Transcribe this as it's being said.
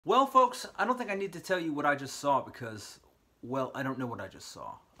Well, folks, I don't think I need to tell you what I just saw because, well, I don't know what I just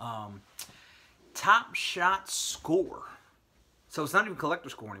saw. Top Shot Score. So it's not even collector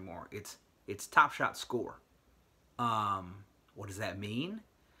score anymore. It's Top Shot Score. What does that mean?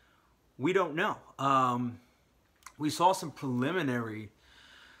 We don't know. We saw some preliminary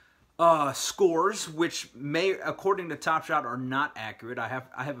scores, which may, according to Top Shot, are not accurate. I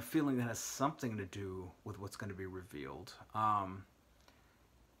have a feeling that has something to do with what's going to be revealed.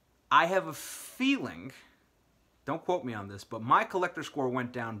 I have a feeling, don't quote me on this, but my collector score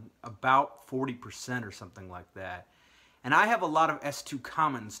went down about 40% or something like that. And I have a lot of S2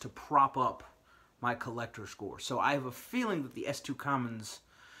 commons to prop up my collector score. So I have a feeling that the S2 commons,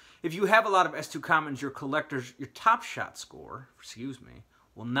 if you have a lot of S2 commons, your Top Shot score,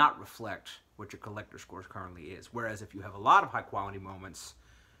 will not reflect what your collector score currently is. Whereas if you have a lot of high quality moments,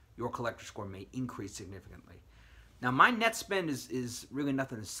 your collector score may increase significantly. Now, my net spend is really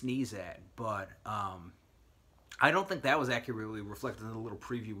nothing to sneeze at, but I don't think that was accurately reflected in the little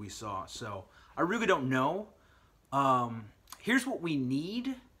preview we saw. So I really don't know. Here's what we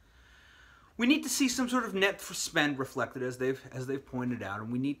need. We need to see some sort of net spend reflected, as they've pointed out,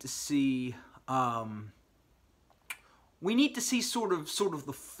 and we need to see sort of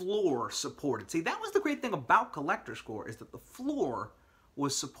the floor supported. See, that was the great thing about collector score, is that the floor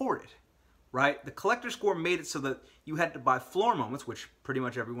was supported. Right? The collector score made it so that you had to buy floor moments, which pretty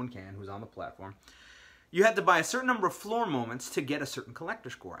much everyone can who's on the platform. You had to buy a certain number of floor moments to get a certain collector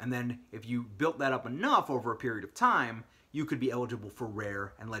score. And then if you built that up enough over a period of time, you could be eligible for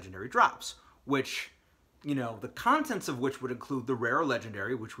rare and legendary drops, which, you know, the contents of which would include the rare or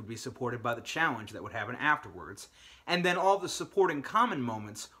legendary, which would be supported by the challenge that would happen afterwards, and then all the supporting common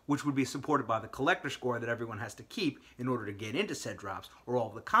moments, which would be supported by the collector score that everyone has to keep in order to get into said drops, or all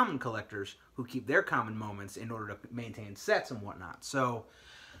the common collectors who keep their common moments in order to maintain sets and whatnot. So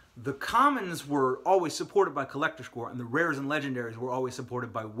the commons were always supported by collector score, and the rares and legendaries were always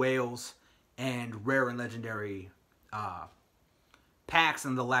supported by whales and rare and legendary packs,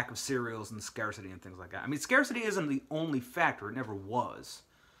 and the lack of cereals and scarcity and things like that. I mean, scarcity isn't the only factor. It never was.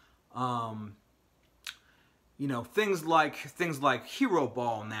 You know, things like Hero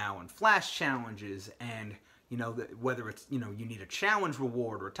Ball now and Flash challenges, and you know, whether it's, you know, you need a challenge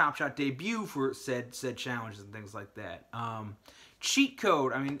reward or a Top Shot debut for said challenges and things like that. Cheat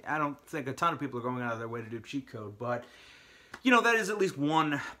code. I mean, I don't think a ton of people are going out of their way to do cheat code, but you know, that is at least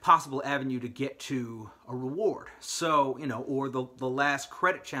one possible avenue to get to a reward. So, you know, or the last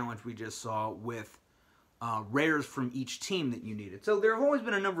credit challenge we just saw with rares from each team that you needed. So there have always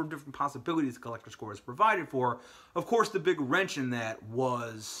been a number of different possibilities the collector score has provided for. Of course, the big wrench in that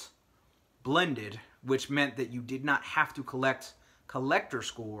was blended, which meant that you did not have to collect collector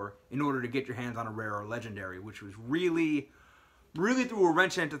score in order to get your hands on a rare or legendary, which was really threw a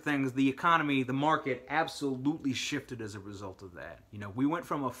wrench into things. The economy, the market absolutely shifted as a result of that. You know, we went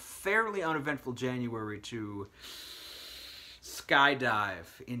from a fairly uneventful January to skydive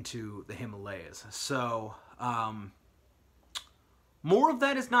into the Himalayas. So, more of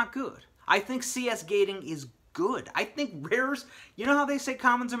that is not good. I think CS gating is good. I think rares, you know how they say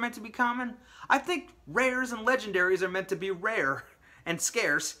commons are meant to be common? I think rares and legendaries are meant to be rare and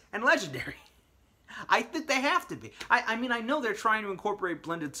scarce and legendary. I think they have to be. I mean, I know they're trying to incorporate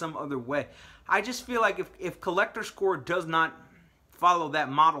blended some other way. I just feel like if collector score does not follow that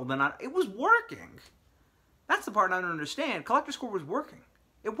model, then it was working. That's the part I don't understand. Collector score was working.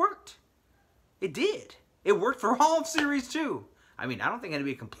 It worked. It did. It worked for all of Series 2. I mean, I don't think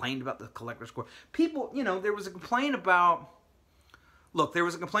anybody complained about the collector score. People, you know, there was a complaint about, look, there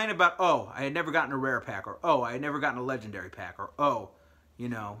was a complaint about, oh, I had never gotten a rare pack, or oh, I had never gotten a legendary pack, or oh, you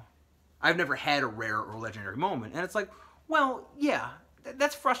know, I've never had a rare or legendary moment. And it's like, well, yeah,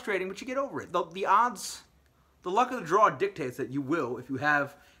 that's frustrating, but you get over it. The odds, the luck of the draw dictates that you will, if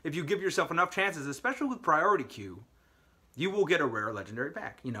you give yourself enough chances, especially with priority queue, you will get a rare or legendary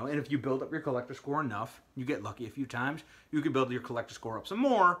pack. You know, and if you build up your collector score enough, you get lucky a few times, you can build your collector score up some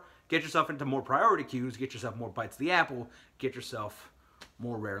more, get yourself into more priority queues, get yourself more bites of the apple, get yourself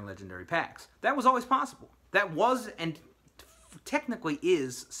more rare and legendary packs. That was always possible. That was, and technically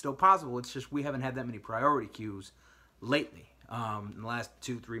is still possible. It's just we haven't had that many priority queues lately, in the last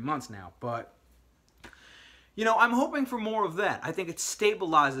 2-3 months now. But you know, I'm hoping for more of that. I think it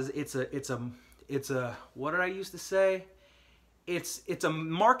stabilizes. It's a what did I used to say? It's a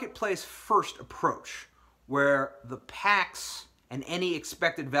marketplace first approach where the packs and any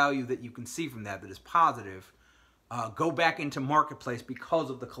expected value that you can see from that is positive go back into marketplace because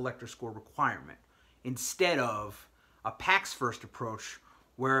of the collector score requirement, instead of a packs first approach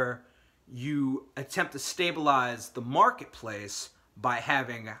where you attempt to stabilize the marketplace by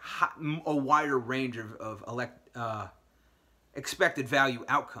having a wider range of expected value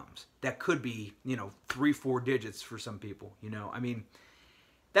outcomes that could be, 3-4 digits for some people. I mean,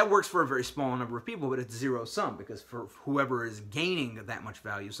 that works for a very small number of people, but it's zero sum, because for whoever is gaining that much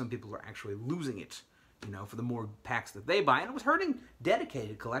value, some people are actually losing it, for the more packs that they buy. And it was hurting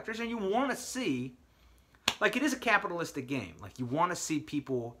dedicated collectors, and you want to see, like, it is a capitalistic game. Like, you want to see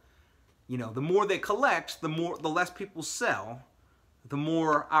people, the more they collect, the less people sell, the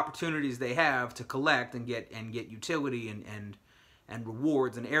more opportunities they have to collect and get utility and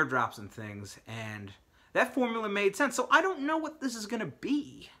rewards and airdrops and things. And that formula made sense. So I don't know what this is going to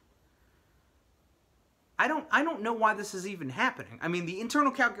be. I don't know why this is even happening. I mean, the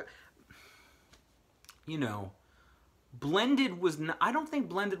internal blended was not, I don't think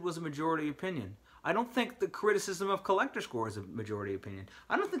blended was a majority opinion. I don't think the criticism of collector score is a majority opinion.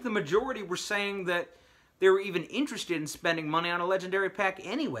 I don't think the majority were saying that they were even interested in spending money on a legendary pack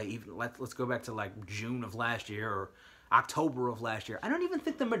anyway. Even let's go back to like June of last year or October of last year. I don't even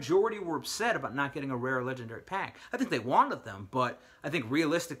think the majority were upset about not getting a rare legendary pack. I think they wanted them, but I think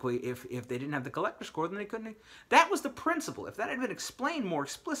realistically, if they didn't have the collector score, then they couldn't. That was the principle. If that had been explained more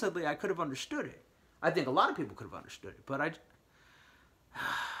explicitly, I could have understood it. I think a lot of people could have understood it, but I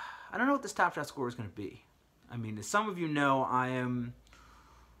don't know what this Top Shot score is going to be. I mean, as some of you know, I am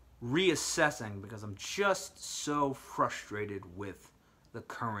reassessing because I'm just so frustrated with the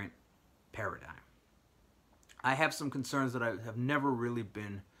current paradigm. I have some concerns that I have never really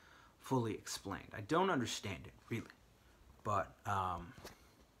been fully explained. I don't understand it, really. But, I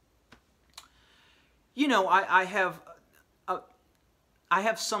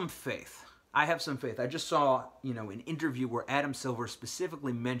have some faith. I just saw, an interview where Adam Silver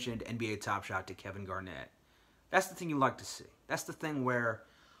specifically mentioned NBA Top Shot to Kevin Garnett. That's the thing you like to see. That's the thing where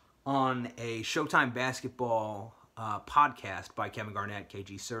on a Showtime Basketball podcast by Kevin Garnett,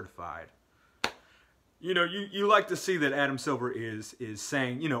 KG Certified, you like to see that Adam Silver is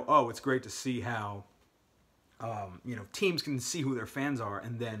saying, oh, it's great to see how, teams can see who their fans are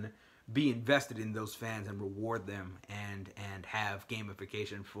and then be invested in those fans and reward them and have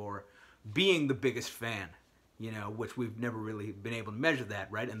gamification for being the biggest fan, which we've never really been able to measure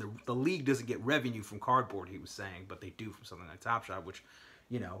that, right? And the league doesn't get revenue from cardboard, he was saying, but they do from something like Top Shot, which,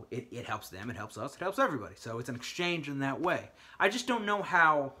 it helps them, it helps us, it helps everybody. So it's an exchange in that way. I just don't know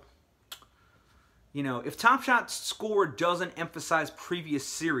how, if Top Shot score doesn't emphasize previous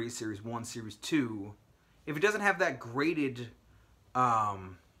series, Series 1, Series 2, if it doesn't have that graded,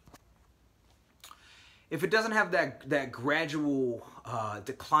 if it doesn't have that gradual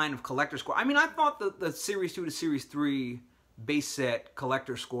decline of collector score. I mean, I thought the Series 2 to Series 3 base set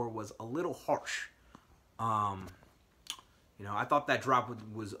collector score was a little harsh. I thought that drop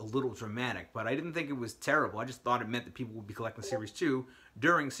was a little dramatic, but I didn't think it was terrible. I just thought it meant that people would be collecting Series 2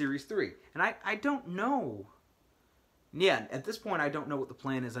 during Series 3. And I don't know. Yeah, at this point, I don't know what the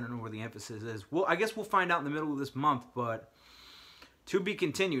plan is. I don't know where the emphasis is. Well, I guess we'll find out in the middle of this month, but to be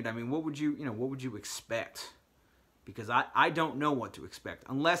continued. I mean, what would you expect? Because I don't know what to expect.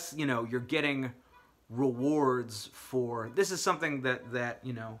 Unless, you're getting rewards for... This is something that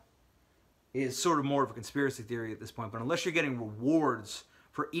is sort of more of a conspiracy theory at this point. But unless you're getting rewards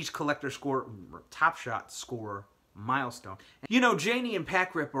for each collector score, Top Shot score milestone. Janie and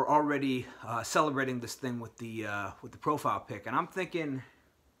Packrip are already celebrating this thing with the profile pick. And I'm thinking...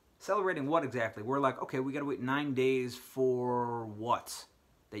 Celebrating what exactly? We're like, okay, we got to wait 9 days for what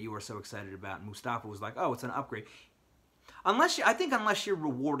that you were so excited about? And Mustafa was like, oh, it's an upgrade. I think unless you're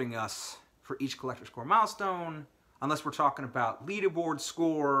rewarding us for each collector score milestone, unless we're talking about leaderboard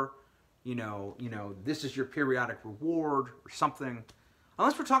score, this is your periodic reward or something.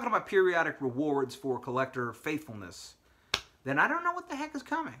 Unless we're talking about periodic rewards for collector faithfulness, then I don't know what the heck is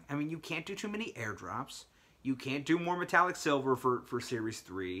coming. I mean, you can't do too many airdrops. You can't do more metallic silver for Series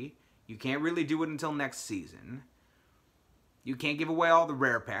 3. You can't really do it until next season. You can't give away all the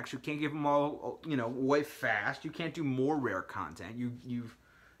rare packs. You can't give them all, away fast. You can't do more rare content. You've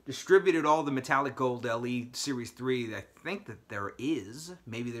distributed all the metallic gold LE Series 3. I think that there is.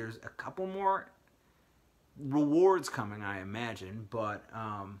 Maybe there's a couple more rewards coming, I imagine. But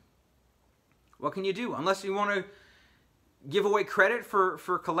what can you do? Unless you want to give away credit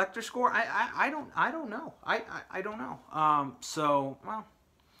for collector score? I don't know. I don't know. So, well,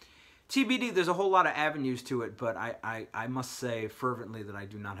 TBD, there's a whole lot of avenues to it, but I must say fervently that I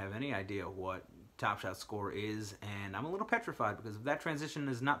do not have any idea what Top Shot score is, and I'm a little petrified because if that transition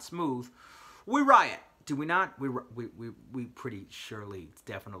is not smooth, we riot. Do we not? We pretty surely,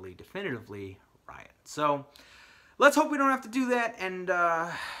 definitely, definitively riot. So, let's hope we don't have to do that, and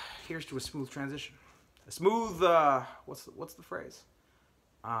here's to a smooth transition. A smooth, what's the phrase?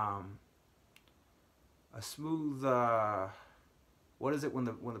 A smooth, what is it when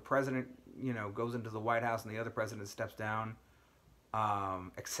the president, you know, goes into the White House and the other president steps down?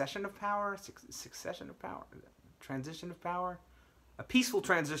 Accession of power? Succession of power? Transition of power? A peaceful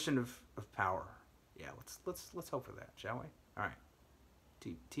transition of power. Yeah, let's hope for that, shall we? All right.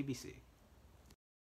 TBC.